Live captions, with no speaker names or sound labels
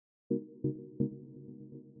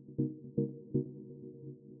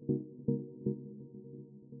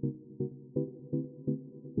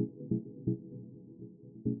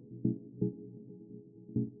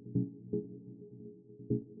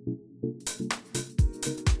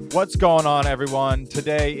What's going on, everyone?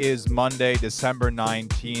 Today is Monday, December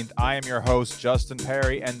 19th. I am your host, Justin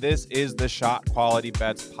Perry, and this is the Shot Quality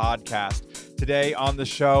Bets podcast. Today on the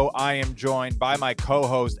show, I am joined by my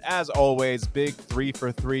co-host, as always, Big 3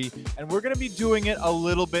 for 3, and we're going to be doing it a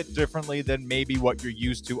little bit differently than maybe what you're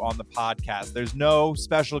used to on the podcast. There's no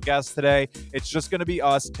special guest today. It's just going to be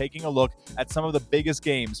us taking a look at some of the biggest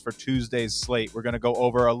games for Tuesday's slate. We're going to go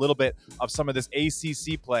over a little bit of some of this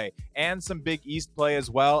ACC play and some Big East play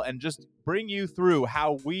as well, and just bring you through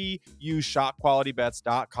how we use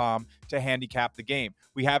ShotQualityBets.com to handicap the game.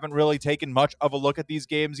 We haven't really taken much of a look at these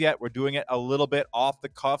games yet. We're doing it a little bit off the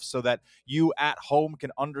cuff so that you at home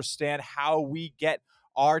can understand how we get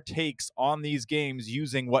our takes on these games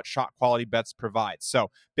using what Shot Quality Bets provides.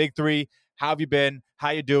 So, Big 3, how have you been? How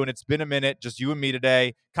you doing? It's been a minute, just you and me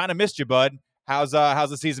today. Kind of missed you, bud. How's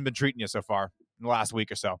the season been treating you so far in the last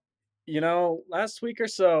week or so? Last week or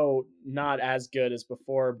so, not as good as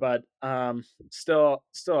before, but still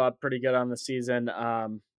up pretty good on the season.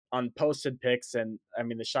 On posted picks, and I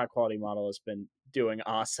mean the shot quality model has been doing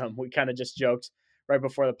awesome. We kind of just joked right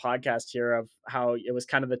before the podcast here of how it was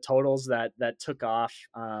kind of the totals that took off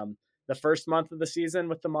the first month of the season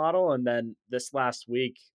with the model, and then this last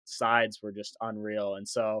week sides were just unreal, and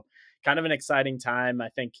so kind of an exciting time. I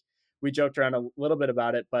think we joked around a little bit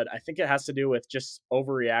about it, but I think it has to do with just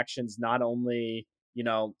overreactions, not only,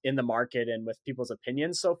 in the market and with people's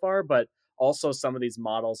opinions so far, but also some of these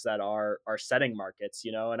models that are setting markets,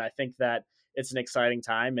 and I think that it's an exciting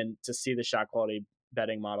time, and to see the shot quality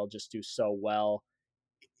betting model just do so well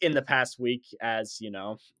in the past week, as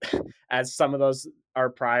as some of those are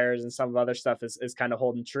priors and some of other stuff is kind of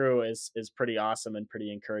holding true, is pretty awesome and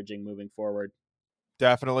pretty encouraging moving forward.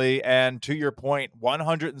 Definitely. And to your point,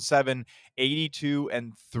 107, 82,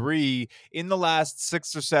 and 3 in the last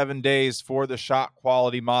 6 or 7 days for the shot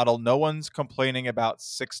quality model. No one's complaining about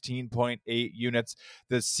 16.8 units.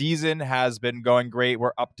 The season has been going great.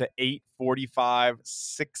 We're up to 845,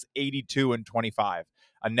 682, and 25.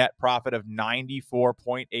 A net profit of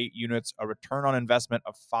 94.8 units, a return on investment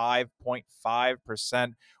of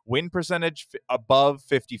 5.5%, win percentage above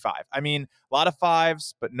 55. I mean, a lot of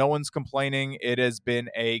fives, but no one's complaining. It has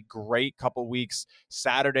been a great couple weeks.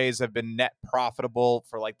 Saturdays have been net profitable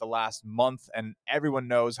for like the last month, and everyone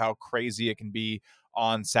knows how crazy it can be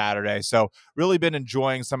on Saturday. So really been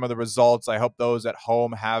enjoying some of the results. I hope those at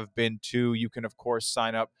home have been too. You can, of course,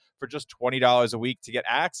 sign up for just $20 a week to get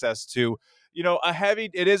access to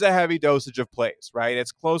it is a heavy dosage of plays, right?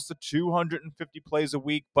 It's close to 250 plays a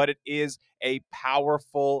week, but it is a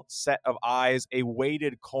powerful set of eyes, a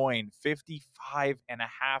weighted coin.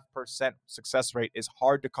 55.5% success rate is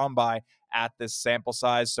hard to come by at this sample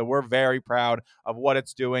size. So we're very proud of what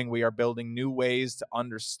it's doing. We are building new ways to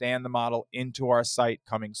understand the model into our site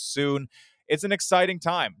coming soon. It's an exciting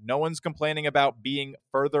time. No one's complaining about being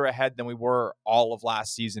further ahead than we were all of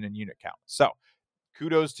last season in unit count. So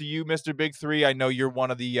kudos to you, Mr. Big 3. I know you're one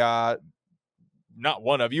of the not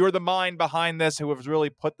one of you are the mind behind this, who has really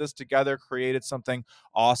put this together, created something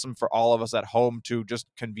awesome for all of us at home to just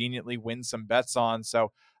conveniently win some bets on.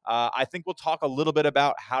 So I think we'll talk a little bit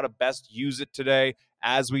about how to best use it today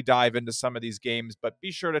as we dive into some of these games, but be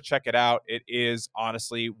sure to check it out. It is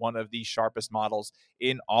honestly one of the sharpest models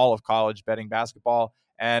in all of college betting basketball.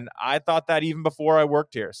 And I thought that even before I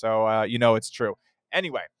worked here. So, it's true.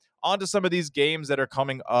 Anyway, on to some of these games that are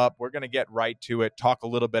coming up. We're going to get right to it, talk a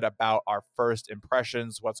little bit about our first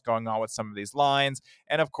impressions, what's going on with some of these lines,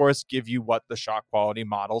 and of course, give you what the shot quality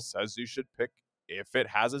model says you should pick if it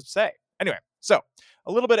has its say. Anyway, so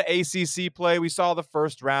a little bit of ACC play. We saw the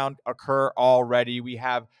first round occur already. We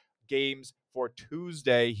have games for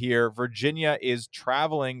Tuesday here. Virginia is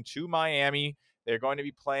traveling to Miami. They're going to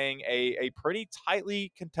be playing a pretty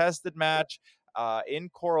tightly contested match in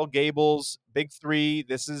Coral Gables. Big 3.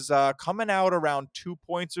 This is coming out around 2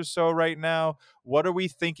 points or so right now. What are we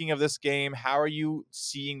thinking of this game? How are you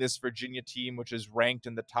seeing this Virginia team, which is ranked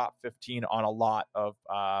in the top 15 on a lot of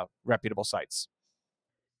reputable sites?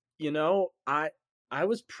 I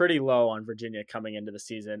was pretty low on Virginia coming into the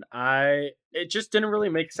season. It just didn't really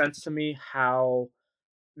make sense to me how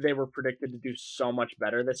they were predicted to do so much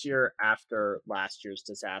better this year after last year's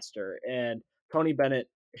disaster. And Tony Bennett,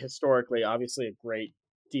 historically, obviously a great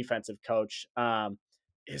defensive coach,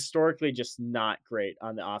 historically just not great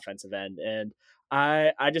on the offensive end. And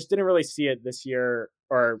I just didn't really see it this year,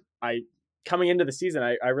 or I coming into the season,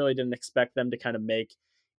 I really didn't expect them to kind of make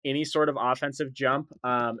any sort of offensive jump.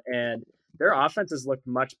 And their offenses looked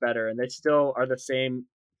much better, and they still are the same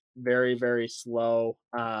very, very slow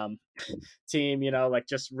team, like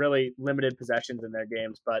just really limited possessions in their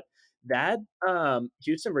games. But That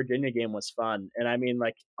Houston Virginia game was fun, and I mean,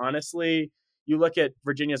 like, honestly, you look at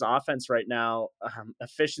Virginia's offense right now,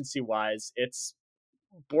 efficiency wise, it's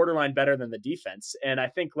borderline better than the defense, and I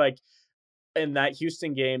think like in that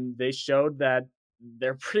Houston game, they showed that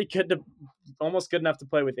they're pretty good to almost good enough to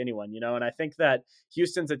play with anyone, you know. And I think that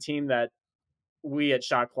Houston's a team that we at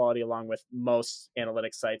Shot Quality, along with most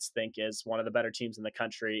analytics sites, think is one of the better teams in the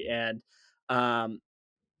country. And um,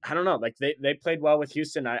 I don't know, like they played well with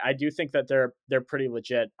Houston. I do think that they're pretty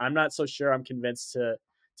legit. I'm not so sure. I'm convinced to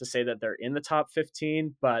say that they're in the top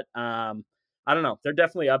 15, but I don't know. They're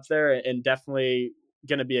definitely up there and definitely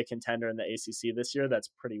going to be a contender in the ACC this year. That's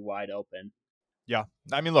pretty wide open. Yeah.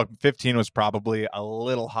 I mean, look, 15 was probably a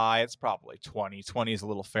little high. It's probably 20. 20 is a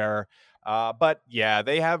little fairer. But yeah,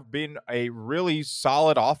 they have been a really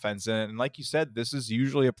solid offense. And like you said, this is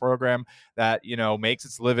usually a program that, makes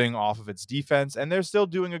its living off of its defense. And they're still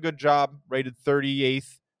doing a good job, rated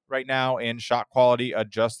 38th right now in shot quality,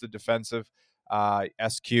 adjusted defensive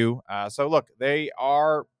SQ. So look, they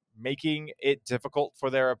are making it difficult for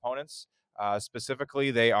their opponents.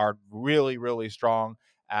 Specifically, they are really, really strong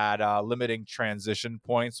at limiting transition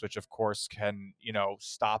points, which of course can,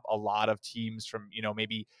 stop a lot of teams from,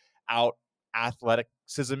 maybe out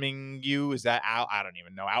athleticisming you. Is that out? I don't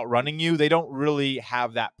even know. Outrunning you. They don't really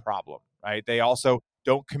have that problem, right? They also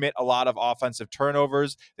don't commit a lot of offensive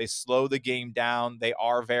turnovers. They slow the game down. They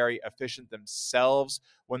are very efficient themselves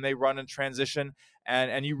when they run in transition.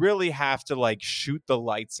 And you really have to like shoot the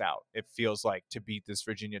lights out, it feels like, to beat this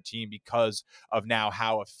Virginia team because of now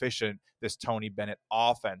how efficient this Tony Bennett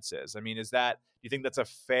offense is. I mean, do you think that's a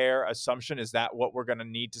fair assumption? Is that what we're going to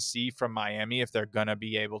need to see from Miami if they're going to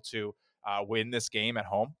be able to win this game at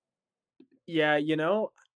home? Yeah, you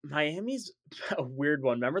know, Miami's a weird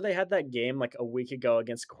one. Remember they had that game like a week ago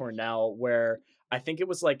against Cornell where I think it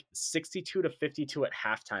was like 62 to 52 at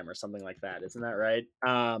halftime or something like that. Isn't that right?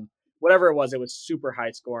 Whatever it was super high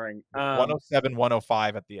scoring. 107,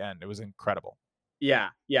 105 at the end. It was incredible. Yeah,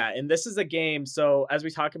 yeah, and this is a game. So as we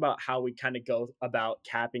talk about how we kind of go about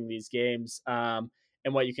capping these games, and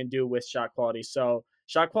what you can do with shot quality. So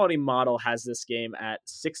shot quality model has this game at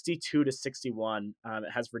 62 to 61.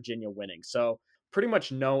 It has Virginia winning. So pretty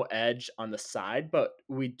much no edge on the side, but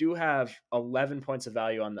we do have 11 points of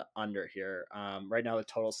value on the under here. Right now the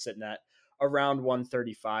total's sitting at around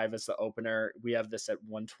 135 as the opener. We have this at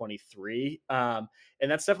 123. And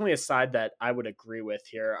that's definitely a side that I would agree with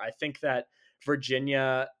here. I think that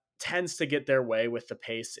Virginia tends to get their way with the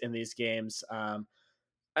pace in these games.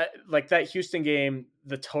 Like that Houston game,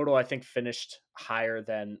 the total I think finished higher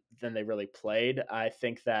than they really played. I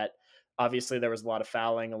think that obviously there was a lot of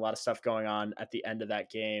fouling, a lot of stuff going on at the end of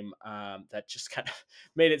that game that just kind of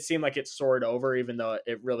made it seem like it soared over, even though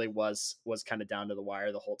it really was kind of down to the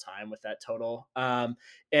wire the whole time with that total.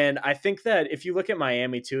 And I think that if you look at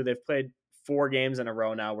Miami too, they've played 4 games in a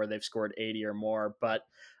row now where they've scored 80 or more, but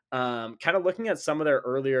kind of looking at some of their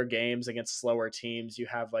earlier games against slower teams, you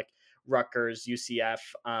have like Rutgers, UCF,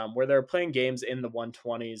 where they're playing games in the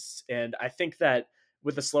 120s. And I think that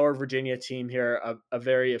with a slower Virginia team here, a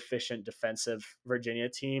very efficient defensive Virginia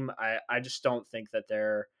team, I just don't think that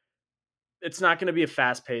it's not going to be a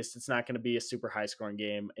fast paced. It's not going to be a super high scoring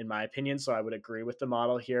game, in my opinion. So I would agree with the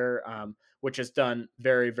model here, which has done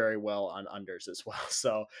very, very well on unders as well.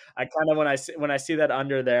 So I kind of when I see that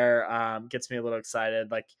under there, gets me a little excited.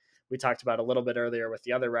 Like we talked about a little bit earlier with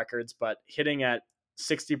the other records, but hitting at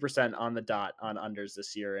 60% on the dot on unders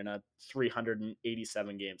this year in a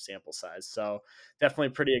 387 game sample size. So definitely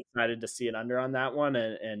pretty excited to see an under on that one.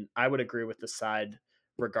 And I would agree with the side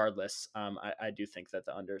regardless. I do think that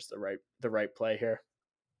the under is the right play here.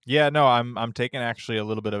 Yeah, no, I'm taking actually a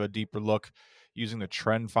little bit of a deeper look using the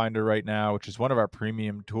trend finder right now, which is one of our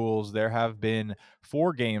premium tools. There have been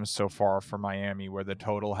 4 games so far for Miami where the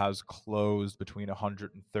total has closed between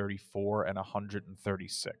 134 and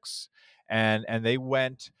 136. And they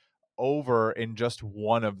went over in just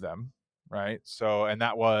one of them, right? So and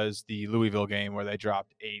that was the Louisville game where they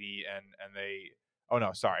dropped 80 and they oh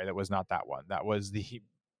no, sorry, that was not that one. That was the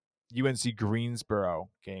UNC Greensboro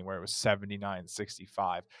game where it was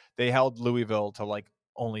 79-65. They held Louisville to like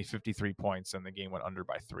only 53 points and the game went under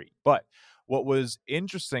by 3. But what was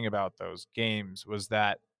interesting about those games was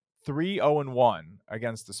that 3-0-1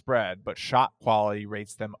 against the spread, but shot quality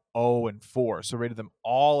rates them 0-4, so rated them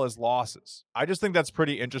all as losses. I just think that's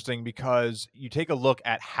pretty interesting because you take a look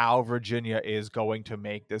at how Virginia is going to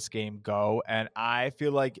make this game go, and I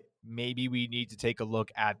feel like maybe we need to take a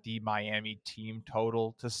look at the Miami team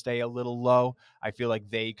total to stay a little low. I feel like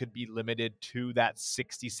they could be limited to that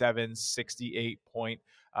 67, 68 point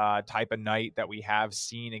type of night that we have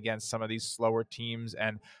seen against some of these slower teams.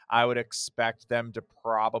 And I would expect them to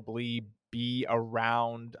probably be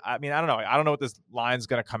around. I mean, I don't know. I don't know what this line's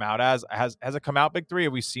going to come out as. Has it come out, Big Three?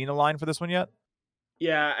 Have we seen a line for this one yet?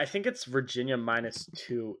 Yeah, I think it's Virginia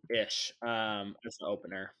 -2 ish as the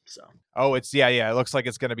opener. So Oh, it's yeah. It looks like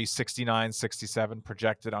it's going to be 69, 67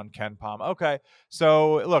 projected on Ken Palm. Okay.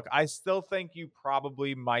 So, look, I still think you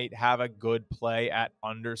probably might have a good play at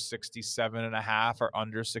under 67 and a half or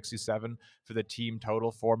under 67 for the team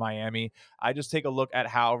total for Miami. I just take a look at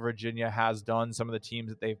how Virginia has done some of the teams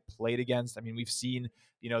that they've played against. I mean, we've seen,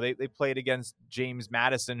 they played against James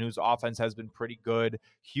Madison, whose offense has been pretty good.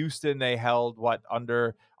 Houston, they held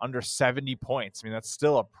under 70 points. I mean, that's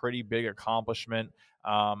still a pretty big accomplishment.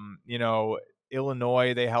 um, you know,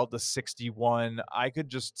 Illinois, they held to 61. I could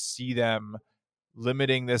just see them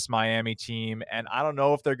limiting this Miami team. And I don't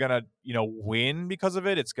know if they're going to, win because of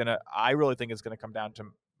it. I really think it's going to come down to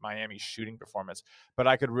Miami's shooting performance, but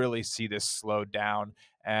I could really see this slowed down.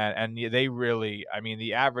 And they really, I mean,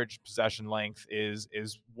 the average possession length is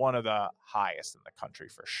one of the highest in the country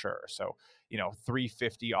for sure. So,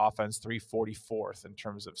 350 offense, 344th in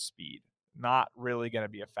terms of speed. Not really going to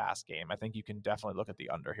be a fast game. I think you can definitely look at the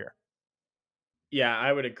under here. yeah,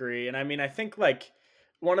 I would agree. And I mean, I think like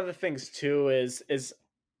one of the things too is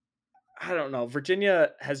I don't know.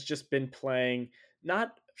 Virginia has just been playing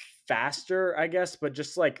not faster, I guess, but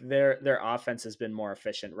just like their offense has been more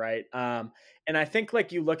efficient, right? And I think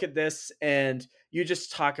like you look at this and you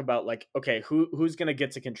just talk about like, okay, who's going to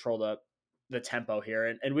get to control the tempo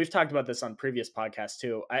here? And we've talked about this on previous podcasts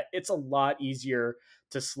too. It's a lot easier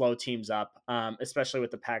to slow teams up, especially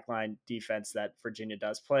with the pack line defense that Virginia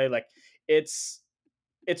does play. Like it's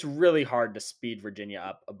it's really hard to speed Virginia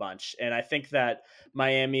up a bunch, and I think that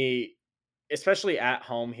Miami, especially at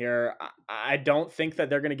home here, I don't think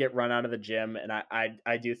that they're going to get run out of the gym, and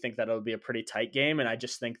I do think that it'll be a pretty tight game, and I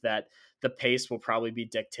just think that the pace will probably be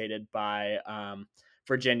dictated by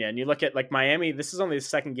Virginia. And you look at like Miami, this is only the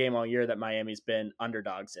second game all year that Miami's been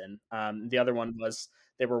underdogs in. The other one was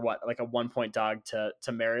they were what like a 1 point dog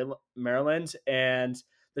to Maryland, and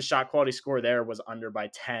the shot quality score there was under by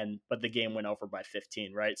 10, but the game went over by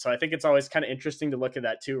 15, right? So I think it's always kind of interesting to look at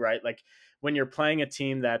that too, right? Like when you're playing a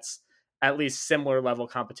team that's at least similar level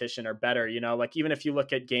competition or better, like even if you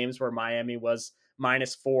look at games where Miami was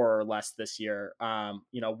 -4 or less this year,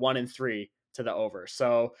 1-3 to the over.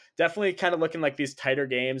 So definitely kind of looking like these tighter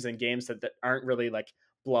games and games that aren't really like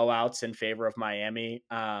blowouts in favor of Miami.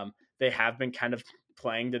 They have been kind of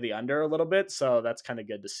playing to the under a little bit. So that's kind of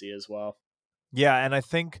good to see as well. Yeah, and I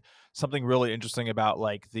think something really interesting about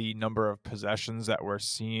like the number of possessions that we're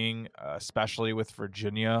seeing, especially with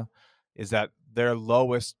Virginia, is that their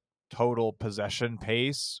lowest total possession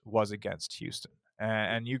pace was against Houston,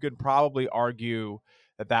 and you could probably argue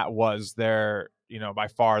that that was their, by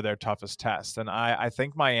far their toughest test. And I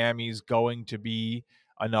think Miami's going to be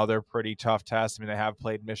another pretty tough test. I mean, they have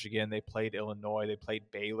played Michigan, they played Illinois, they played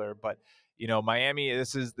Baylor, but Miami,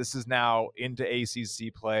 this is now into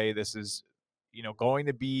ACC play. This is going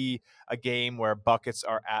to be a game where buckets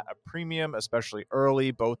are at a premium, especially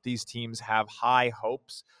early. Both these teams have high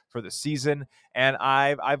hopes for the season, and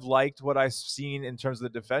I've liked what I've seen in terms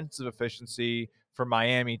of the defensive efficiency for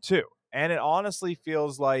Miami too. And it honestly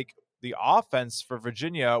feels like the offense for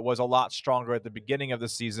Virginia was a lot stronger at the beginning of the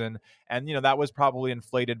season, and that was probably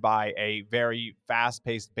inflated by a very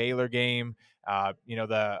fast-paced Baylor game.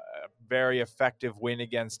 The very effective win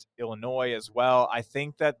against Illinois as well. I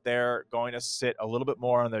think that they're going to sit a little bit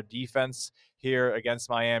more on their defense here against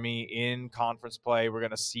Miami in conference play. We're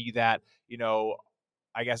going to see that,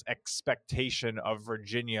 I guess, expectation of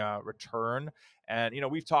Virginia return. And,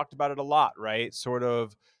 we've talked about it a lot, right? Sort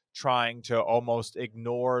of trying to almost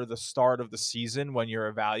ignore the start of the season when you're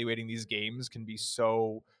evaluating these games can be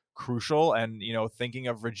so crucial. And, thinking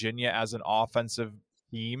of Virginia as an offensive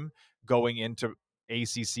team going into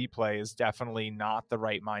ACC play is definitely not the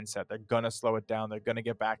right mindset. They're going to slow it down. They're going to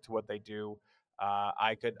get back to what they do.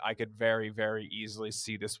 I could very, very easily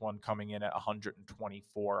see this one coming in at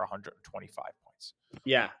 124, 125 points.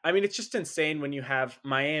 Yeah, I mean, it's just insane when you have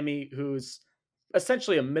Miami, who's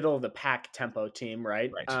essentially a middle of the pack tempo team,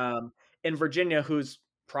 right? Right. And Virginia, who's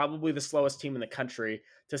probably the slowest team in the country,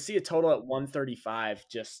 to see a total at 135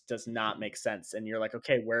 just does not make sense. And you're like,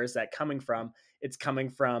 okay, where is that coming from? It's coming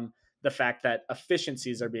from the fact that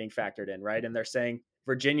efficiencies are being factored in, right? And they're saying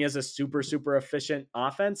Virginia's a super, super efficient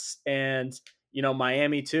offense, and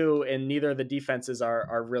Miami too, and neither of the defenses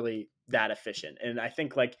are really that efficient. And I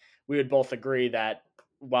think like we would both agree that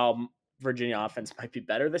while Virginia offense might be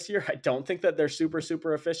better this year, I don't think that they're super,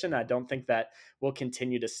 super efficient. I don't think that we'll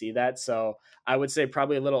continue to see that. So I would say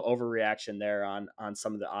probably a little overreaction there on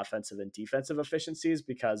some of the offensive and defensive efficiencies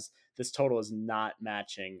because this total is not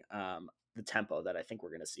matching the tempo that I think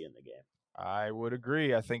we're going to see in the game. I would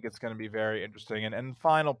agree. I think it's going to be very interesting. And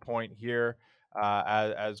final point here,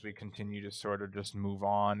 as we continue to sort of just move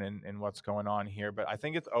on and what's going on here. But I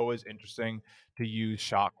think it's always interesting to use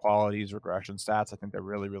shot qualities, regression stats. I think they're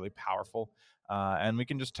really, really powerful. And we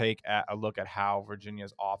can just take a look at how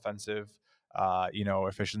Virginia's offensive,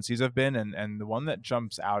 efficiencies have been, and the one that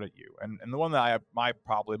jumps out at you, and the one that my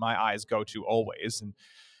eyes go to always, and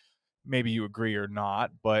maybe you agree or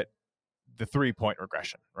not, but the 3-point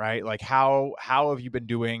regression, right? Like how have you been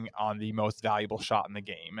doing on the most valuable shot in the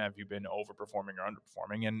game? Have you been overperforming or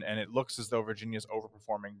underperforming? And it looks as though Virginia's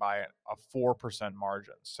overperforming by a 4%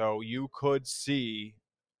 margin. So you could see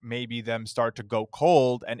maybe them start to go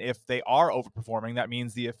cold. And if they are overperforming, that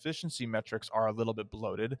means the efficiency metrics are a little bit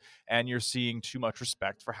bloated and you're seeing too much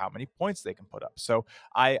respect for how many points they can put up. So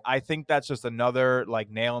I think that's just another like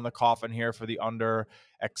nail in the coffin here for the under.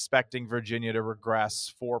 Expecting Virginia to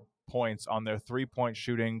regress 4 points on their 3-point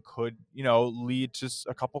shooting could, lead to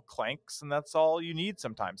a couple clanks, and that's all you need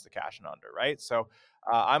sometimes to cash an under, right? So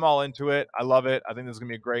I'm all into it. I love it. I think this is gonna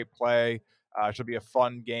be a great play. It should be a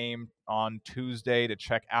fun game on Tuesday to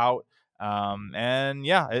check out. And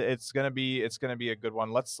yeah, it's gonna be a good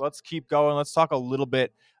one. Let's keep going. Let's talk a little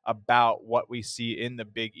bit about what we see in the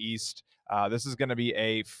Big East. This is going to be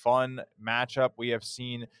a fun matchup. We have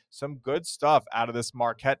seen some good stuff out of this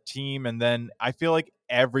Marquette team, and then I feel like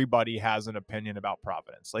everybody has an opinion about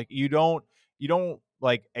Providence. Like you don't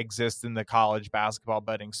like exist in the college basketball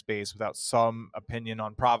betting space without some opinion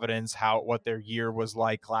on Providence, what their year was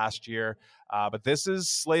like last year. But this is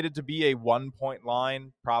slated to be a 1-point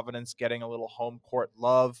line. Providence getting a little home court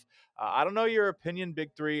love. I don't know your opinion,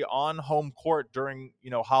 Big Three, on home court during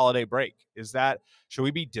holiday break. Should we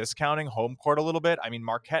be discounting home court a little bit? I mean,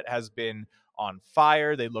 Marquette has been on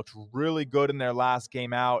fire. They looked really good in their last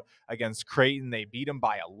game out against Creighton. They beat them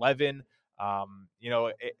by 11. That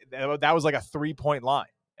was like a 3-point line,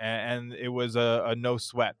 and it was a no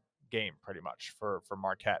sweat game pretty much for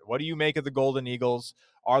Marquette. What do you make of the Golden Eagles?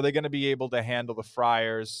 Are they going to be able to handle the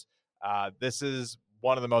Friars? This is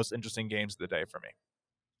one of the most interesting games of the day for me.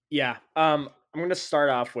 Yeah. I'm going to start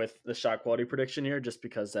off with the shot quality prediction here just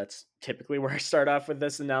because that's typically where I start off with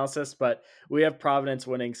this analysis. But we have Providence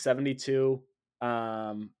winning 72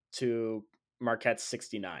 to Marquette's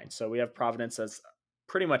 69. So we have Providence as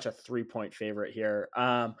pretty much a 3-point favorite here.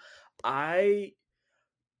 I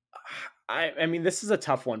I mean, this is a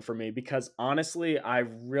tough one for me because honestly, I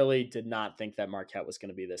really did not think that Marquette was going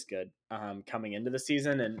to be this good coming into the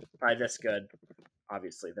season, and by this good,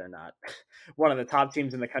 obviously they're not one of the top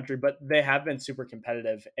teams in the country, but they have been super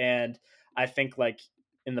competitive. And I think like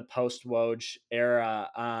in the post Woj era,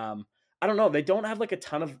 I don't know, they don't have like a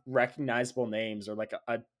ton of recognizable names or like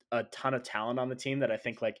a ton of talent on the team that I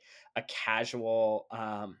think like a casual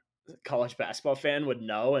college basketball fan would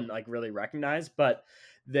know and like really recognize. But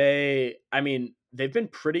I mean, they've been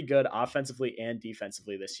pretty good offensively and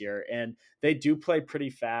defensively this year, and they do play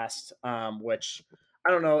pretty fast, which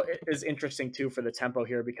I don't know is interesting too for the tempo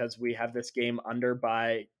here because we have this game under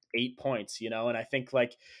by 8 points, and I think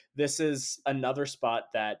like this is another spot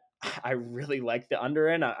that I really like the under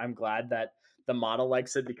in. I'm glad that the model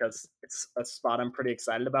likes it because it's a spot I'm pretty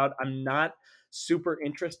excited about. I'm not super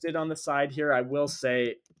interested on the side here. I will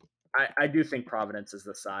say I do think Providence is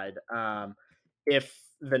the side if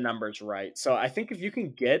the number's right. So I think if you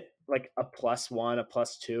can get like a +1, a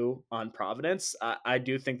 +2 on Providence, I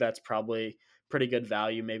do think that's probably pretty good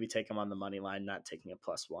value. Maybe take them on the money line, not taking a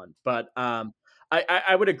 +1. But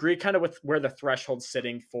I would agree kind of with where the threshold's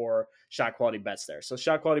sitting for shot quality bets there. So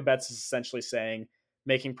shot quality bets is essentially saying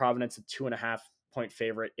making Providence a 2.5-point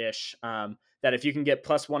favorite ish. That if you can get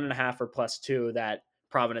 +1.5 or +2, that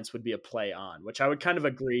Providence would be a play on, which I would kind of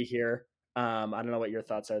agree here. I don't know what your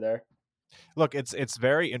thoughts are there. Look, it's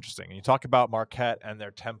very interesting. You talk about Marquette and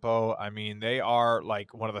their tempo. I mean, they are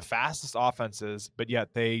like one of the fastest offenses, but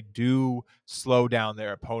yet they do slow down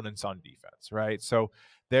their opponents on defense, right? So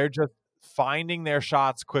they're just finding their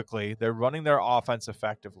shots quickly. They're running their offense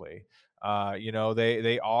effectively.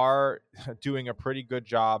 They are doing a pretty good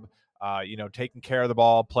job. Taking care of the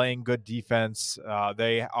ball, playing good defense.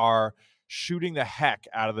 They are shooting the heck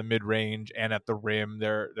out of the mid range and at the rim.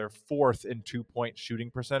 They're fourth in 2-point shooting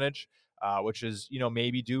percentage, which is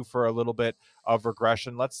maybe due for a little bit of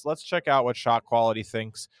regression. Let's check out what Shot Quality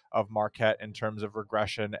thinks of Marquette in terms of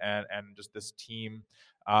regression and just this team.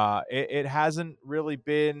 It hasn't really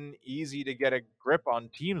been easy to get a grip on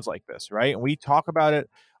teams like this, right? And we talk about it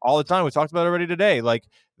all the time. We talked about it already today. Like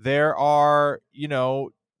there are,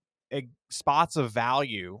 spots of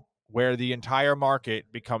value where the entire market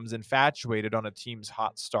becomes infatuated on a team's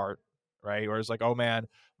hot start, right? Or it's like, oh man,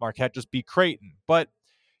 Marquette just beat Creighton. But,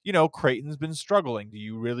 Creighton's been struggling. Do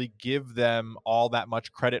you really give them all that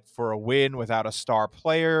much credit for a win without a star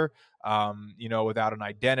player, without an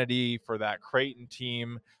identity for that Creighton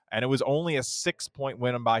team? And it was only a 6 point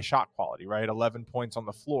win by ShotQuality, right? 11 points on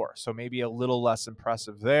the floor. So maybe a little less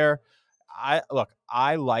impressive there.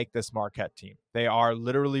 I like this Marquette team. They are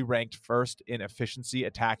literally ranked first in efficiency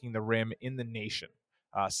attacking the rim in the nation,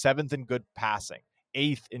 seventh in good passing,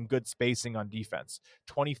 eighth in good spacing on defense,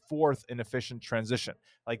 24th in efficient transition.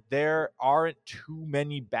 Like there aren't too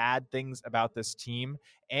many bad things about this team,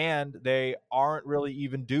 and they aren't really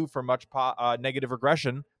even due for much negative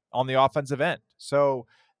regression on the offensive end. So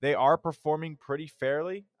they are performing pretty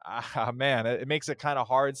fairly. Man, it makes it kind of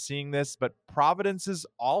hard seeing this, but Providence is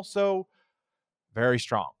also very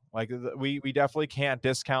strong. Like we definitely can't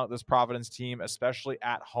discount this Providence team, especially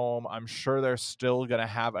at home. I'm sure they're still going to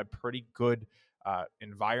have a pretty good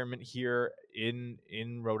environment here in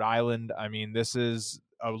Rhode Island. I mean, this is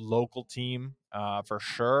a local team for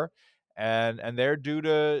sure, and they're due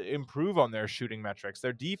to improve on their shooting metrics.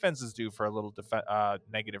 Their defense is due for a little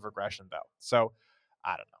negative regression though. So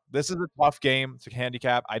I don't know. This is a tough game to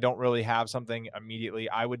handicap. I don't really have something immediately.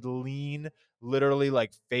 I would lean literally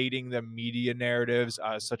like fading the media narratives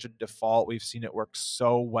such a default. We've seen it work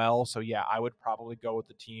so well. So yeah, I would probably go with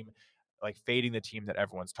the team, like fading the team that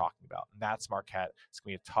everyone's talking about. And that's Marquette. It's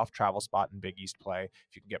gonna be a tough travel spot in Big East play.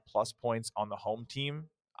 If you can get plus points on the home team,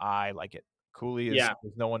 I like it. Cooley is Yeah.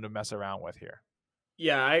 there's no one to mess around with here.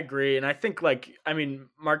 Yeah, I agree, and I think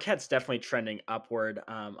Marquette's definitely trending upward.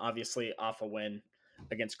 Obviously off a win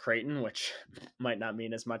against Creighton, which might not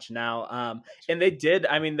mean as much now. And they did.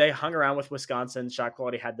 I mean, they hung around with Wisconsin. Shot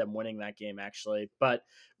quality had them winning that game actually, but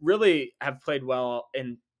really have played well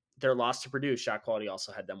in their loss to Purdue. Shot quality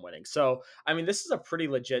also had them winning. So I mean, this is a pretty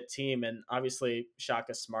legit team, and obviously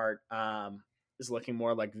Shaka Smart. Is looking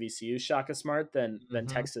more like VCU Shaka Smart than Mm-hmm.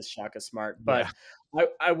 Texas Shaka Smart, Yeah.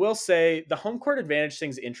 but I will say the home court advantage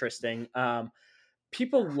thing's interesting.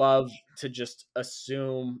 People love to just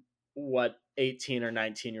assume what 18 or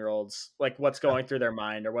 19-year-olds like what's going through their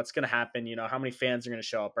mind or what's going to happen, how many fans are going to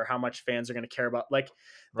show up or how much fans are going to care about like that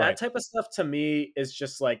Right. type of stuff to me is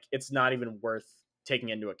just like it's not even worth taking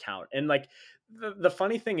into account. And like the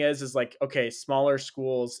funny thing is like okay, smaller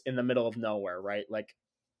schools in the middle of nowhere, right? Like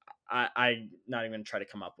I not even try to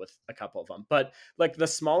come up with a couple of them, but like the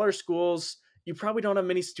smaller schools, you probably don't have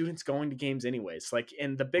many students going to games anyways. Like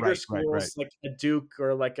in the bigger Right. schools, like a Duke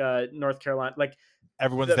or like a North Carolina, like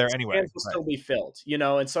Everyone's the there anyway. stands will Right. still be filled.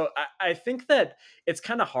 And so I think that it's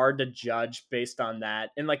kind of hard to judge based on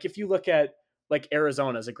that. And like if you look at like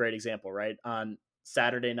Arizona is a great example, right? On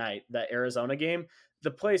Saturday night, the Arizona game,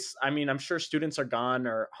 the place, I mean, I'm sure students are gone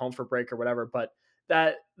or home for break or whatever, but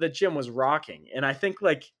that the gym was rocking. And I think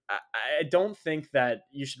like I don't think that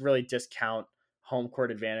you should really discount home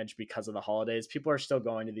court advantage because of the holidays. People are still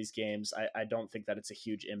going to these games. I don't think that it's a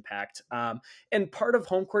huge impact. And part of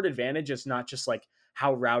home court advantage is not just like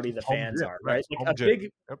how rowdy the Home fans gym. are, Right. right? It's Like home a gym.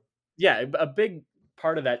 big Yep. yeah, a big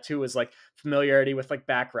part of that too is like familiarity with like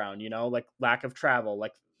background, like lack of travel,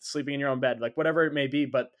 like sleeping in your own bed, like whatever it may be.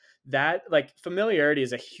 But that like familiarity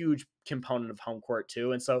is a huge component of home court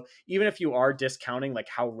too. And so even if you are discounting like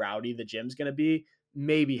how rowdy the gym's going to be,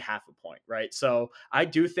 maybe half a point, right? So I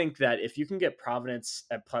do think that if you can get Providence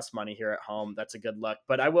at plus money here at home, that's a good look.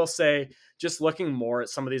 But I will say, just looking more at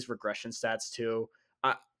some of these regression stats too,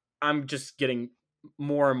 I, I'm just getting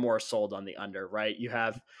more and more sold on the under, right? You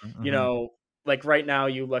have you Mm-hmm. know, like right now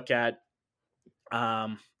you look at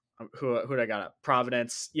um who I got up?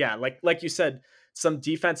 Providence. Yeah, like you said, some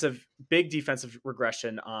big defensive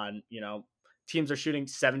regression on, teams are shooting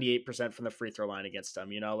 78% from the free throw line against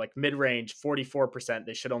them, like mid-range 44%,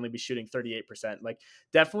 they should only be shooting 38%. Like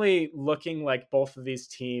definitely looking like both of these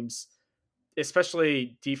teams,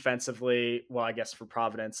 especially defensively, well, I guess for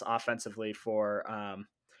Providence, offensively for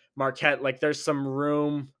Marquette, like there's some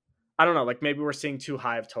room. I don't know, like maybe we're seeing too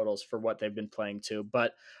high of totals for what they've been playing to,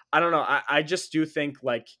 but I don't know. I just do think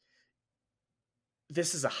like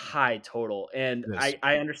this is a high total. And It is.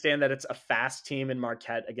 I understand that it's a fast team in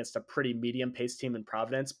Marquette against a pretty medium paced team in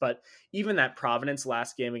Providence. But even that Providence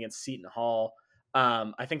last game against Seton Hall,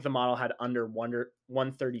 I think the model had under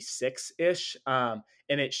 136 ish, and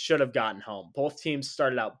it should have gotten home. Both teams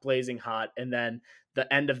started out blazing hot. And then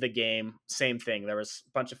the end of the game, same thing. There was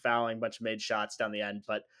a bunch of fouling, bunch of made shots down the end.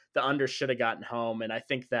 But the under should have gotten home. And I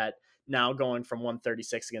think that now going from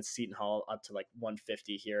 136 against Seton Hall up to like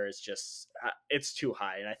 150 here is just it's too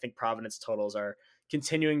high. And I think Providence totals are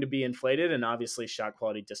continuing to be inflated, and obviously shot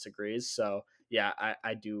quality disagrees. So yeah,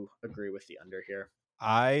 I do agree with the under here.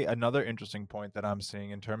 Another interesting point that I'm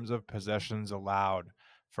seeing in terms of possessions allowed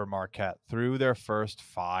for Marquette through their first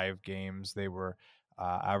 5 games, they were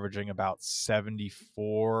averaging about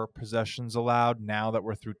 74 possessions allowed. Now that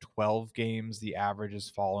we're through 12 games, the average has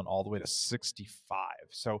fallen all the way to 65.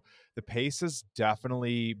 So the pace has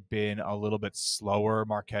definitely been a little bit slower.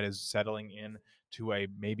 Marquette is settling in to a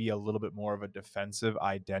maybe a little bit more of a defensive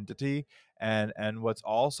identity. And what's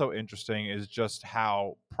also interesting is just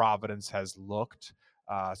how Providence has looked.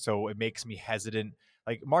 So it makes me hesitant.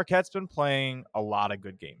 Like Marquette's been playing a lot of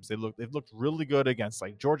good games. They've looked really good against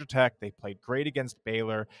like Georgia Tech. They played great against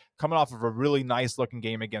Baylor, coming off of a really nice looking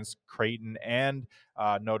game against Creighton and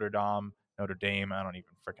Notre Dame. Notre Dame. I don't even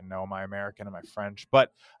freaking know my American and my French,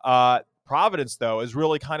 but Providence though has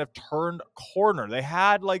really kind of turned a corner. They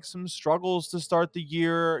had like some struggles to start the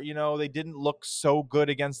year. You know, they didn't look so good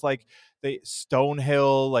against like they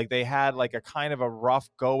Stonehill, like they had like a kind of a rough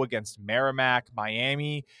go against Merrimack,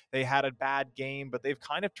 Miami. They had a bad game, but they've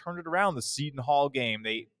kind of turned it around. The Seton Hall game,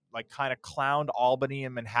 they like kind of clowned Albany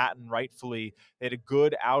and Manhattan rightfully. They had a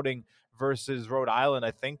good outing versus Rhode Island.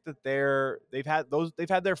 I think that they've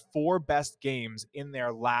had their 4 best games in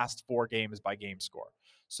their last 4 games by game score.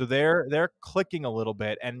 So they're clicking a little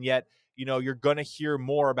bit, and yet you're going to hear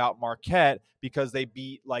more about Marquette because they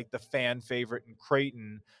beat like the fan favorite in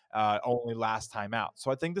Creighton only last time out. So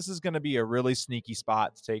I think this is going to be a really sneaky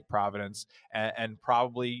spot to take Providence and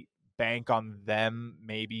probably bank on them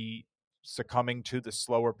maybe succumbing to the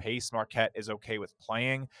slower pace Marquette is okay with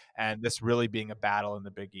playing, and this really being a battle in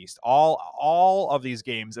the Big East. All of these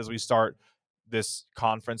games as we start this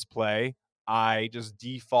conference play, I just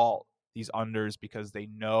default these unders because they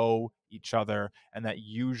know each other, and that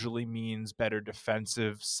usually means better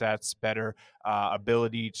defensive sets, better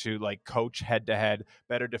ability to like coach head to head,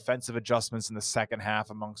 better defensive adjustments in the second half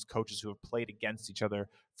amongst coaches who have played against each other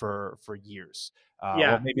for years. Well,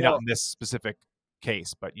 Yeah, maybe not no, in this specific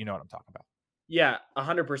case, but you know what I'm talking yeah,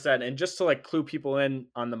 100%. And just to like clue people in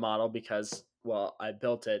on the model, because well, I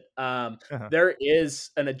built it. about. There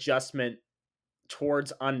is an adjustment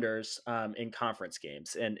towards unders in conference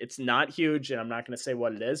games, and it's not huge. And I'm not going to say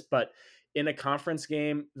what it is, but in a conference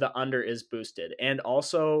game, the under is boosted, and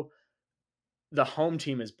also the home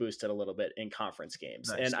team is boosted a little bit in conference games.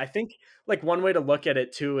 And Nice. I think like one way to look at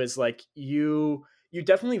it too is like you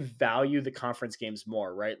definitely value the conference games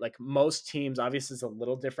more, right? Like most teams, obviously it's a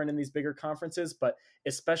little different in these bigger conferences, but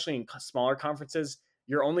especially in smaller conferences,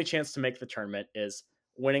 your only chance to make the tournament is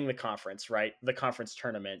winning the conference, right? The conference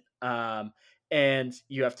tournament. And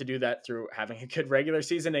you have to do that through having a good regular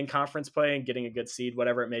season in conference play and getting a good seed,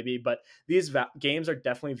 whatever it may be. But these games are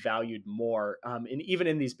definitely valued more, even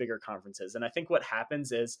in these bigger conferences. And I think what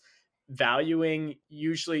happens is valuing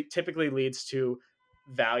usually typically leads to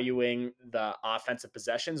valuing the offensive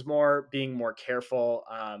possessions more, being more careful,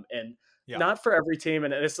 and Yeah, not for every team.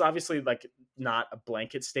 And it's obviously like not a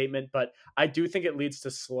blanket statement, but I do think it leads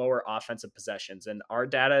to slower offensive possessions. And our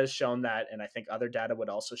data has shown that. And I think other data would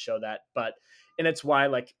also show that. And it's why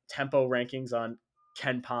like tempo rankings on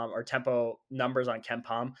KenPom or tempo numbers on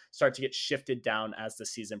KenPom start to get shifted down as the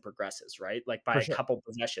season progresses, right? Like by for a sure. couple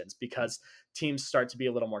possessions because teams start to be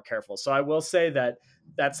a little more careful. So I will say that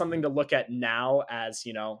that's something to look at now as,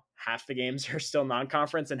 half the games are still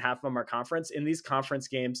non-conference and half of them are conference. In these conference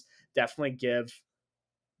games, definitely give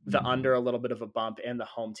the under a little bit of a bump and the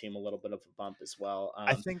home team a little bit of a bump as well.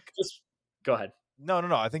 I think Just go ahead. no.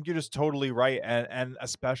 I think you're just totally right, and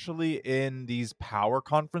especially in these power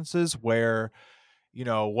conferences where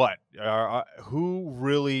what who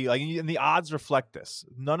really like, and the odds reflect this.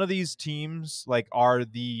 None of these teams like are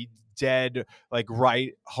the dead like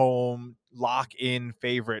right home lock in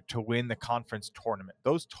favorite to win the conference tournament.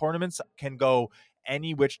 Those tournaments can go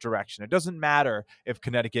any which direction. It doesn't matter if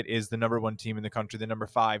Connecticut is the number 1 team in the country, the number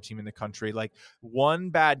 5 team in the country. Like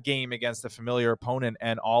one bad game against a familiar opponent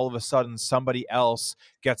and all of a sudden somebody else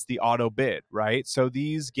gets the auto bid, right? So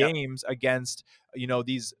these Yep. games against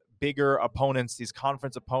these bigger opponents, these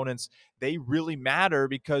conference opponents, they really matter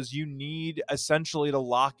because you need essentially to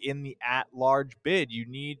lock in the at-large bid. You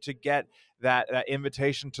need to get that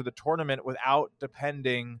invitation to the tournament without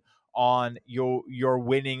depending on your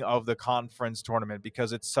winning of the conference tournament,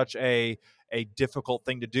 because it's such a difficult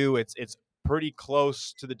thing to do. It's pretty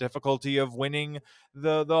close to the difficulty of winning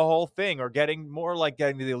the whole thing, or getting more like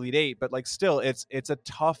getting to the Elite Eight, but like still it's a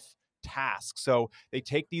tough task. So they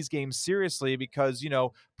take these games seriously because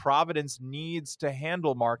Providence needs to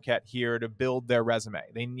handle Marquette here to build their resume.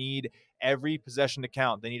 They need every possession to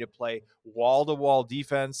count. They need to play wall to wall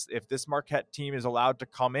defense. If this Marquette team is allowed to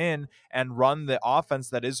come in and run the offense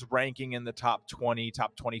that is ranking in the top 20,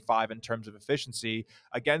 top 25 in terms of efficiency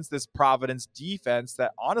against this Providence defense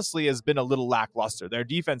that honestly has been a little lackluster. Their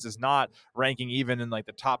defense is not ranking even in like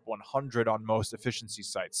the top 100 on most efficiency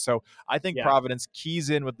sites. So I think Yeah. Providence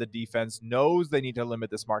keys in with the defense, knows they need to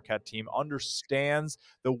limit this Marquette team, understands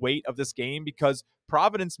the weight of this game because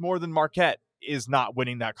Providence more than Marquette is not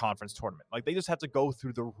winning that conference tournament. Like they just have to go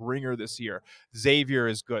through the ringer this year. Xavier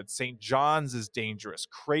is good. St. John's is dangerous.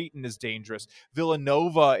 Creighton is dangerous.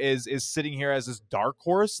 Villanova is sitting here as this dark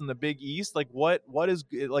horse in the Big East. Like what is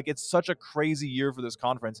like it's such a crazy year for this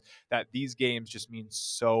conference that these games just mean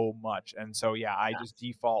so much. And so yeah, I just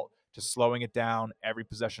default to slowing it down, every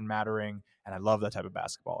possession mattering, and I love that type of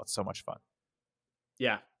basketball. It's so much fun.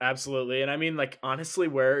 Yeah, absolutely. And I mean, like, honestly,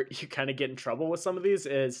 where you kind of get in trouble with some of these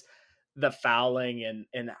is the fouling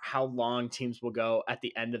and how long teams will go at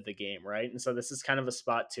the end of the game, right? And so this is kind of a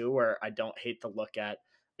spot too where I don't hate to look at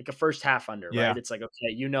like a first half under, Yeah. right? It's like,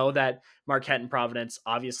 okay, you know that Marquette and Providence,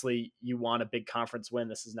 obviously you want a big conference win.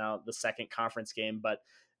 This is now the second conference game, but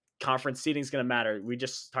conference seating is going to matter. We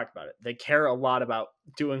just talked about it. They care a lot about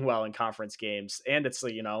doing well in conference games, and it's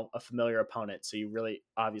a familiar opponent, so you really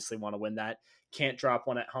obviously want to win that. Can't drop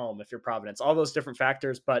one at home if you're Providence. All those different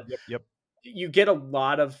factors, but Yep. you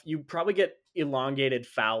probably get elongated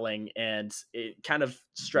fouling and it kind of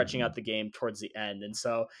stretching out the game towards the end. And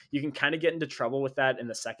so you can kind of get into trouble with that in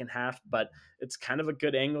the second half, but it's kind of a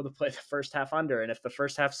good angle to play the first half under. And if the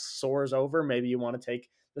first half soars over, maybe you want to take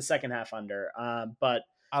the second half under. But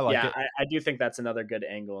I like yeah, it. I do think that's another good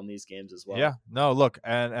angle in these games as well. Yeah, no, look,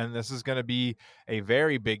 and this is going to be a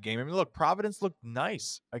very big game. I mean, look, Providence looked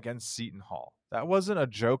nice against Seton Hall. That wasn't a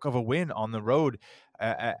joke of a win on the road,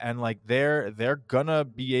 and like they're gonna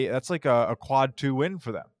be that's like a quad 2 win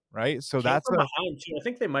for them, right? So Came that's from a behind too. I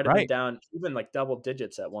think they might have been right. down even like double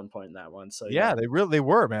digits at one point in that one. So Yeah, yeah. they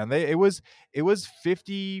were, man. It was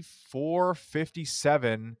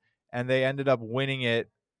 54-57, and they ended up winning it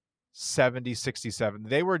 70-67.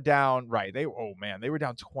 They were down, right. They were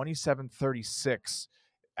down 27-36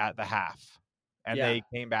 at the half. And Yeah. they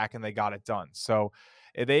came back and they got it done. So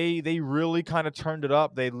they really kind of turned it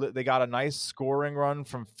up. They got a nice scoring run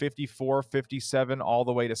from 54-57 all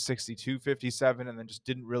the way to 62-57 and then just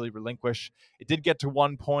didn't really relinquish. It did get to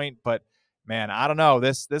 1 point, but man, I don't know.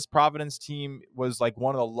 This Providence team was like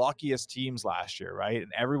one of the luckiest teams last year, right?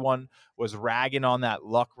 And everyone was ragging on that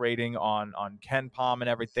luck rating on Ken Palm and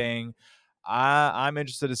everything. I'm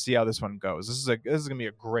interested to see how this one goes. This is gonna be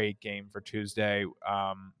a great game for Tuesday.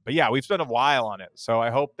 But yeah, we've spent a while on it, so I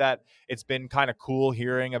hope that it's been kind of cool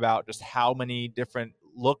hearing about just how many different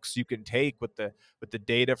looks you can take with the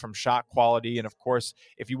data from ShotQuality. And of course,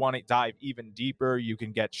 if you want to dive even deeper, you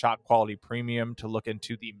can get ShotQuality Premium to look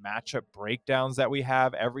into the matchup breakdowns that we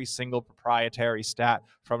have. Every single proprietary stat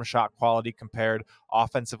from ShotQuality compared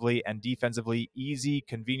offensively and defensively, easy,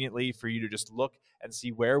 conveniently for you to just look and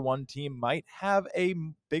see where one team might have a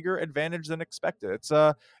bigger advantage than expected. It's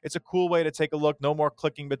a cool way to take a look. No more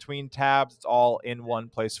clicking between tabs. It's all in one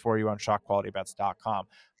place for you on shotqualitybets.com.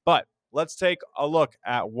 But let's take a look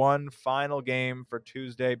at one final game for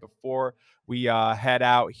Tuesday before we head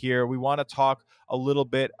out here. We want to talk a little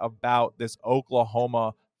bit about this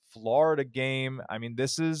Oklahoma Florida game. I mean,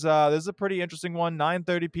 this is a pretty interesting one.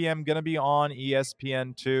 9:30 p.m. going to be on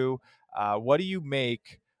ESPN2. What do you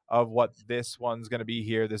make of what this one's going to be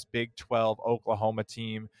here? This Big 12 Oklahoma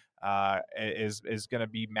team is going to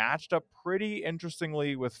be matched up pretty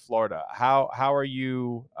interestingly with Florida. How are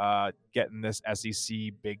you getting this SEC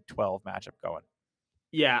Big 12 matchup going?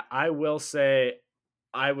 Yeah, I will say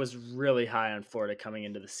I was really high on Florida coming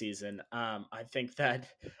into the season. I think that,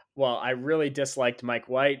 well, I really disliked Mike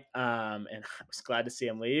White, and I was glad to see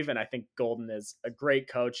him leave. And I think Golden is a great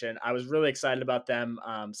coach, and I was really excited about them.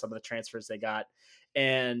 Some of the transfers they got,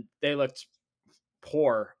 and they looked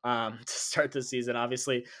poor to start the season.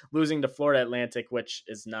 Obviously, losing to Florida Atlantic, which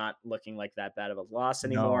is not looking like that bad of a loss No,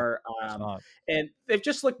 anymore. it's not. And they've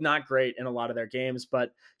just looked not great in a lot of their games.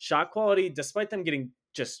 But shot quality, despite them getting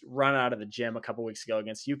just run out of the gym a couple weeks ago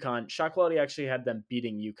against UConn, shot quality actually had them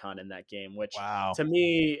beating UConn in that game, which Wow. to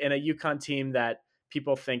me, in a UConn team that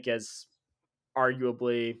people think is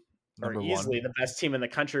arguably or Number one. easily the best team in the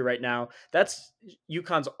country right now. That's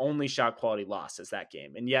UConn's only shot quality loss is that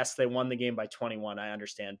game. And yes, they won the game by 21, I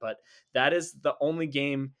understand, but that is the only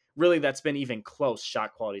game really that's been even close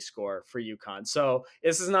shot quality score for UConn. So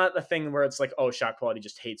this is not a thing where it's like, oh, shot quality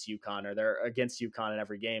just hates UConn or they're against UConn in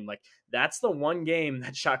every game. Like that's the one game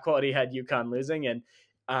that shot quality had UConn losing. And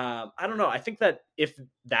I don't know. I think that if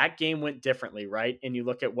that game went differently, right, and you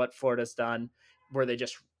look at what Florida's done, where they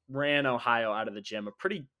just ran Ohio out of the gym, a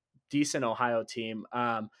pretty decent Ohio team.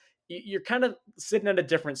 You're kind of sitting at a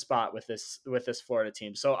different spot with this Florida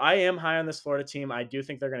team. So I am high on this Florida team. I do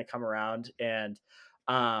think they're going to come around, and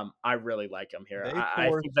I really like them here. They I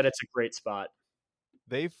think that forced it's a great spot.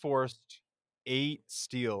 they forced 8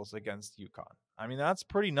 steals against UConn. I mean, that's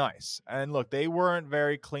pretty nice. And look, they weren't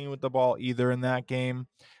very clean with the ball either in that game,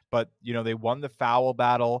 but they won the foul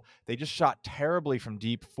battle. They just shot terribly from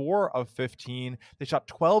deep, 4 of 15. They shot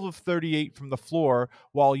 12 of 38 from the floor,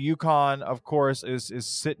 while UConn, of course, is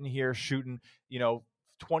sitting here shooting,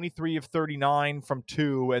 23 of 39 from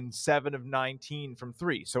 2 and 7 of 19 from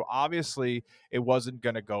 3. So obviously it wasn't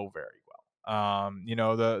going to go very well.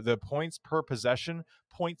 The points per possession,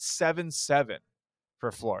 0.77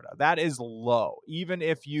 for Florida. That is low. Even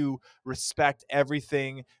if you respect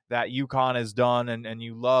everything that UConn has done and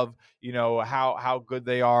you love, how good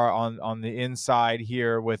they are on the inside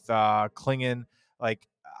here with Klingon, like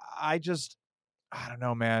I don't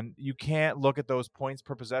know, man. You can't look at those points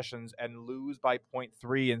per possessions and lose by point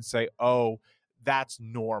 0.3 and say, oh, that's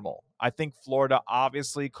normal. I think Florida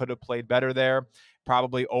obviously could have played better there,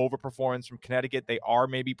 probably overperformance from Connecticut. They are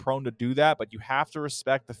maybe prone to do that, but you have to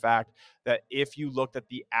respect the fact that if you looked at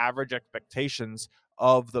the average expectations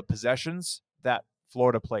of the possessions, that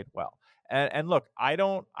Florida played well. And look, I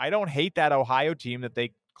don't hate that Ohio team that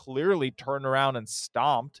they clearly turned around and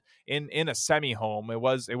stomped in a semi home. It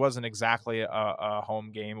wasn't exactly a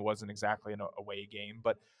home game. It wasn't exactly an away game,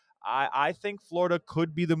 but I think Florida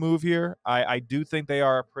could be the move here. I do think they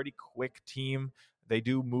are a pretty quick team. They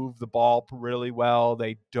do move the ball really well.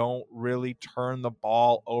 They don't really turn the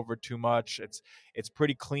ball over too much. It's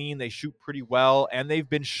pretty clean. They shoot pretty well, and they've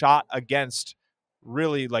been shot against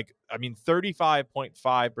really, like, I mean, 35.5%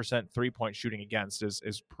 3-point shooting against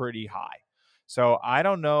is pretty high. So I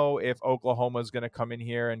don't know if Oklahoma is going to come in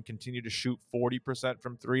here and continue to shoot 40%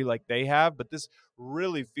 from 3 like they have, but this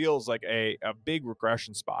really feels like a big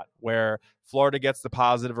regression spot where Florida gets the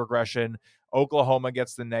positive regression, Oklahoma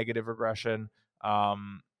gets the negative regression.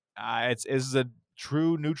 Um, it's a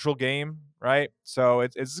true neutral game, right? So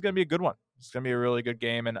it's going to be a good one. It's going to be a really good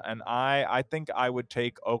game, and I think I would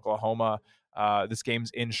take Oklahoma. This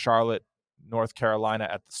game's in Charlotte, North Carolina,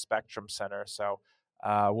 at the Spectrum Center, so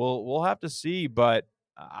we'll have to see, but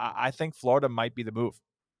I think Florida might be the move.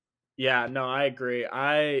 Yeah, no, I agree.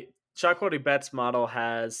 ShotQuality Bets model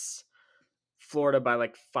has Florida by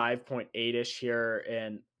like 5.8 ish here,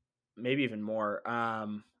 and maybe even more.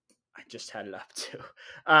 I just had it up too.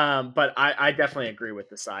 But I definitely agree with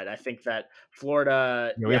the side. I think that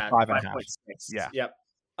Florida, We have yeah, 5.5. 5.6. Yeah, Yep.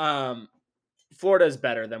 Um, Florida is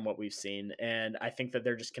better than what we've seen, and I think that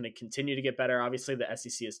they're just going to continue to get better. Obviously, the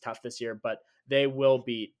SEC is tough this year, but they will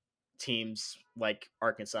beat teams like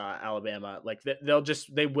Arkansas, Alabama. Like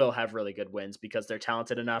they will have really good wins because they're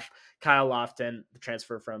talented enough. Kyle Lofton, the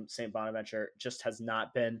transfer from St. Bonaventure, just has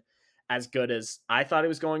not been as good as I thought he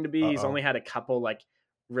was going to be. He's uh-oh. only had a couple like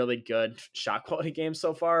really good shot quality games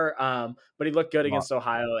so far. But he looked good Well, against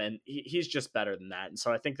Ohio, and he's just better than that. And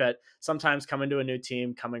so I think that sometimes coming to a new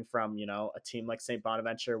team, coming from a team like St.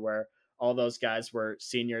 Bonaventure, where all those guys were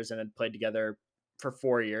seniors and had played together for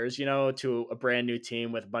 4 years, to a brand new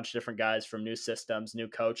team with a bunch of different guys from new systems, new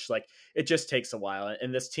coach, like it just takes a while.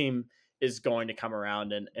 And this team is going to come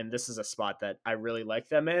around, and this is a spot that I really like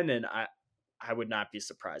them in, and I would not be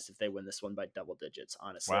surprised if they win this one by double digits.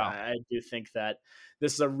 Honestly, wow. I do think that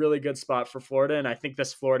this is a really good spot for Florida, and I think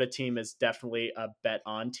this Florida team is definitely a bet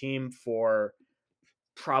on team for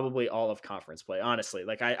probably all of conference play. Honestly,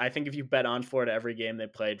 like I think if you bet on Florida every game they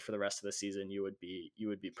played for the rest of the season, you would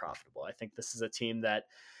be profitable. I think this is a team that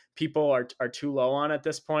people are too low on at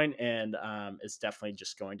this point, and is definitely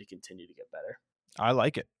just going to continue to get better. I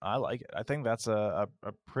like it. I like it. I think that's a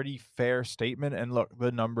pretty fair statement. And look,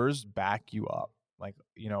 the numbers back you up. Like,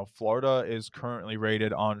 Florida is currently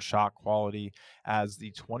rated on shot quality as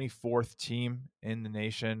the 24th team in the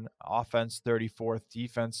nation, offense 34th,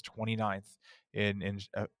 defense 29th in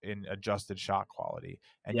adjusted shot quality.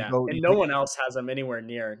 And Yeah, you and no take one else has them anywhere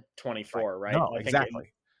near right. 24, right? No, I think,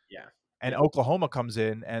 exactly. yeah, And yep. Oklahoma comes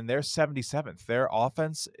in and they're 77th. Their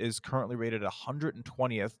offense is currently rated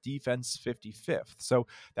 120th, defense 55th. So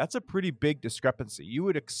that's a pretty big discrepancy. You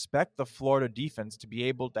would expect the Florida defense to be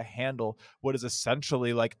able to handle what is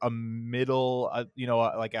essentially like a middle,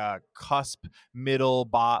 like a cusp middle,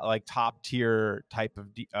 like top tier type of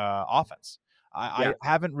offense. I Yeah.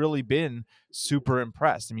 haven't really been super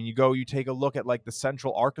impressed. I mean, you take a look at like the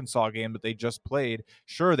Central Arkansas game that they just played.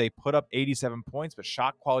 Sure, they put up 87 points, but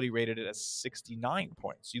shot quality rated it as 69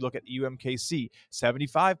 points. You look at UMKC,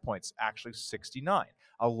 75 points, actually 69.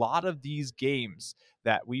 A lot of these games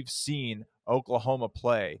that we've seen Oklahoma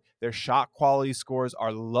play, their shot quality scores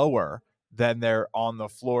are lower than their on the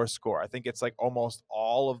floor score. I think it's like almost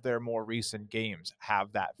all of their more recent games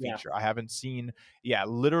have that Yeah. feature. I haven't seen, yeah,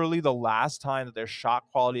 literally the last time that their shot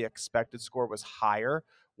quality expected score was higher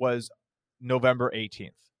was November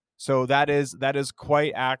 18th. So that is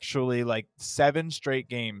quite actually like 7 straight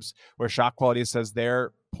games where shot quality says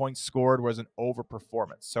their points scored was an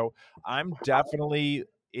overperformance. So I'm definitely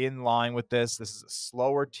in line with this. This is a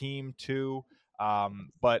slower team too.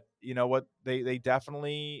 But you know what? They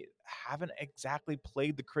definitely haven't exactly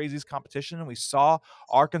played the craziest competition, and we saw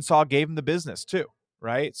Arkansas gave them the business too,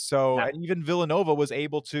 right? So, Yeah. and even Villanova was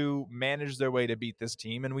able to manage their way to beat this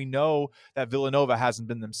team, and we know that Villanova hasn't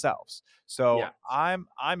been themselves. So Yeah.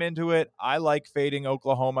 I'm into it. I like fading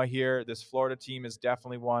Oklahoma here. This Florida team is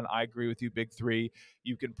definitely one. I agree with you, Big Three.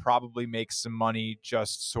 You can probably make some money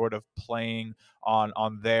just sort of playing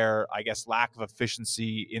on their, I guess, lack of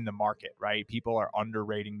efficiency in the market, right? People are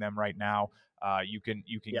underrating them right now. You can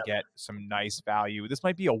Yep. get some nice value. This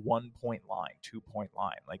might be a 1 point line, 2 point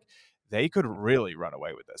line. Like they could really run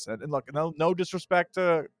away with this. And look, no disrespect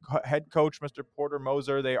to head coach Mr. Porter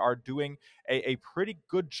Moser, they are doing a pretty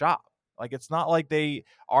good job. Like it's not like they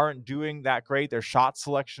aren't doing that great. Their shot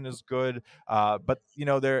selection is good, but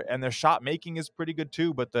their shot making is pretty good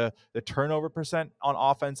too. But the turnover percent on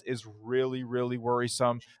offense is really really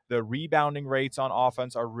worrisome. The rebounding rates on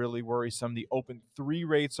offense are really worrisome. The open three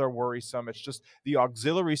rates are worrisome. It's just the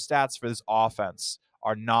auxiliary stats for this offense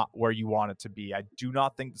are not where you want it to be. I do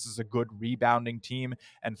not think this is a good rebounding team,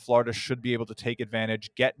 and Florida should be able to take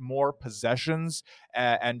advantage, get more possessions,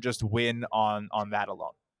 and just win on that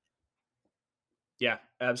alone. Yeah,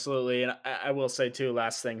 absolutely. And I will say too,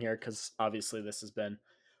 last thing here, because obviously this has been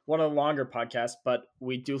one of the longer podcasts, but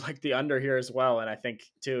we do like the under here as well. And I think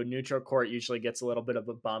too, neutral court usually gets a little bit of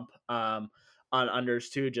a bump on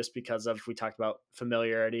unders too, just because of we talked about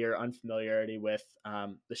familiarity or unfamiliarity with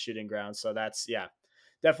the shooting ground. So that's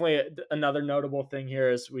definitely another notable thing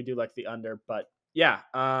here is we do like the under, but yeah,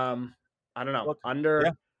 I don't know, Look, yeah,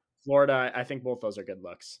 under Florida. I think both those are good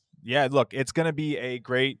looks. yeah, look, it's going to be a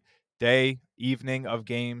great day, evening of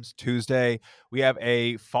games. Tuesday, we have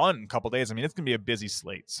a fun couple days. I mean, it's going to be a busy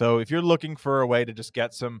slate. So if you're looking for a way to just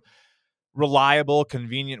get some reliable,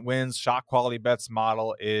 convenient wins, shot quality bets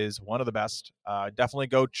model is one of the best. Definitely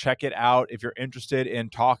go check it out. If you're interested in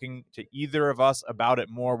talking to either of us about it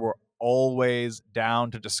more, we're always down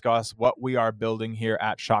to discuss what we are building here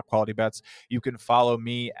at Shot Quality Bets. You can follow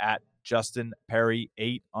me at Justin Perry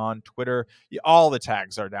 8 on Twitter. All the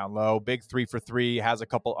tags are down low. Big 3 for 3 has a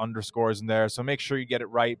couple underscores in there, so make sure you get it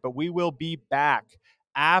right. But we will be back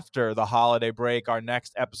after the holiday break. Our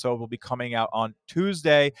next episode will be coming out on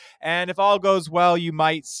Tuesday. And if all goes well, you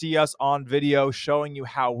might see us on video showing you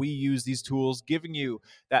how we use these tools, giving you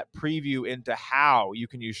that preview into how you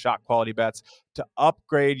can use shot quality bets to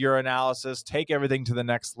upgrade your analysis, take everything to the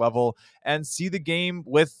next level, and see the game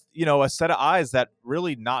with, a set of eyes that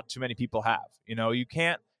really not too many people have. You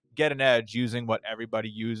can't get an edge using what everybody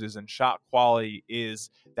uses, and shot quality is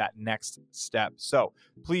that next step. So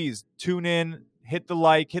please tune in, hit the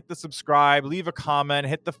like, hit the subscribe, leave a comment,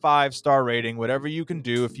 hit the 5-star rating, whatever you can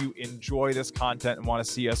do. If you enjoy this content and want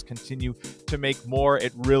to see us continue to make more,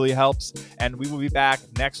 it really helps. And we will be back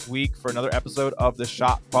next week for another episode of the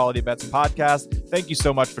Shot Quality Bets podcast. Thank you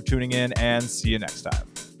so much for tuning in, and see you next time.